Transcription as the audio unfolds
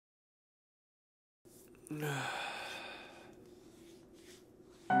Man.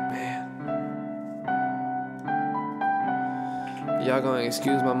 Y'all gonna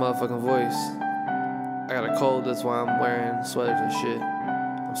excuse my motherfucking voice. I got a cold, that's why I'm wearing sweaters and shit.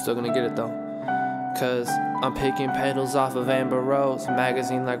 I'm still gonna get it though. Cause I'm picking petals off of Amber Rose,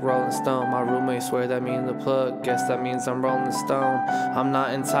 magazine like Rolling Stone. My roommates swear that means the plug, guess that means I'm Rolling Stone. I'm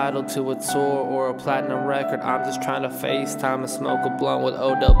not entitled to a tour or a platinum record. I'm just trying to FaceTime and smoke a blunt with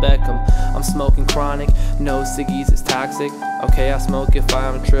Odell Beckham. I'm smoking chronic, no ciggies, it's toxic. Okay, I smoke if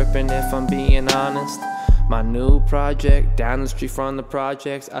I'm tripping, if I'm being honest. My new project, down the street from the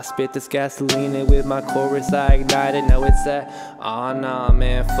projects. I spit this gasoline in with my chorus, I ignite it. Know it's that, aw nah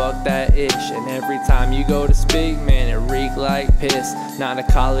man, fuck that ish. And every time you go to speak, man, it reek like piss. Not a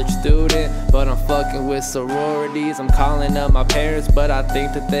college student, but I'm fucking with sororities. I'm calling up my parents, but I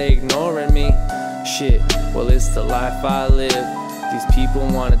think that they ignoring me. Shit, well it's the life I live. These people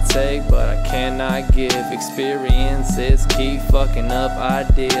wanna take, but I cannot give. Experiences keep fucking up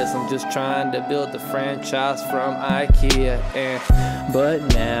ideas. I'm just trying to build the franchise from IKEA. But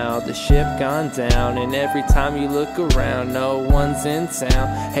now the ship gone down, and every time you look around, no one's in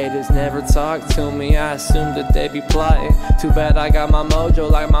town. Haters never talk to me, I assume that they be plotting. Too bad I got my mojo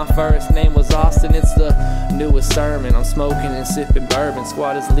like my first name was Austin. It's the newest sermon, I'm smoking and sipping bourbon.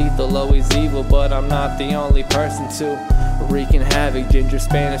 Squad is lethal, always evil, but I'm not the only person to wreaking havoc. Ginger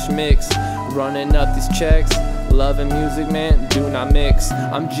Spanish mix, running up these checks. Loving music, man, do not mix.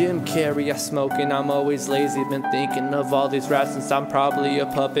 I'm Jim Carrey, I smoke and I'm always lazy. Been thinking of all these raps since I'm probably a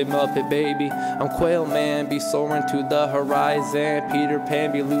puppet muppet baby. I'm Quail Man, be soaring to the horizon. Peter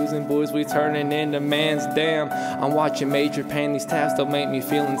Pan, be losing boys, we turning into man's damn. I'm watching Major Pain, these tabs don't make me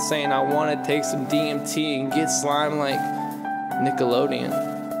feel insane. I wanna take some DMT and get slime like Nickelodeon.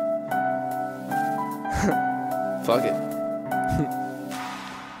 Fuck it.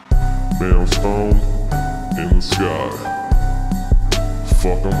 Man, I'm stoned in the sky.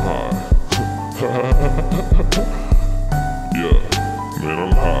 Fuck, I'm high. Yeah, man,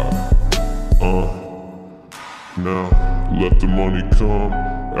 I'm high. Now, let the money come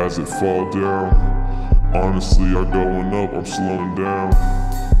as it fall down. Honestly, I'm going up, I'm slowing down.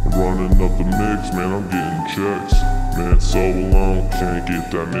 Running up the mix, man, I'm getting checks. Man, so long, can't get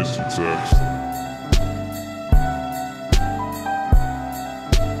that missing text.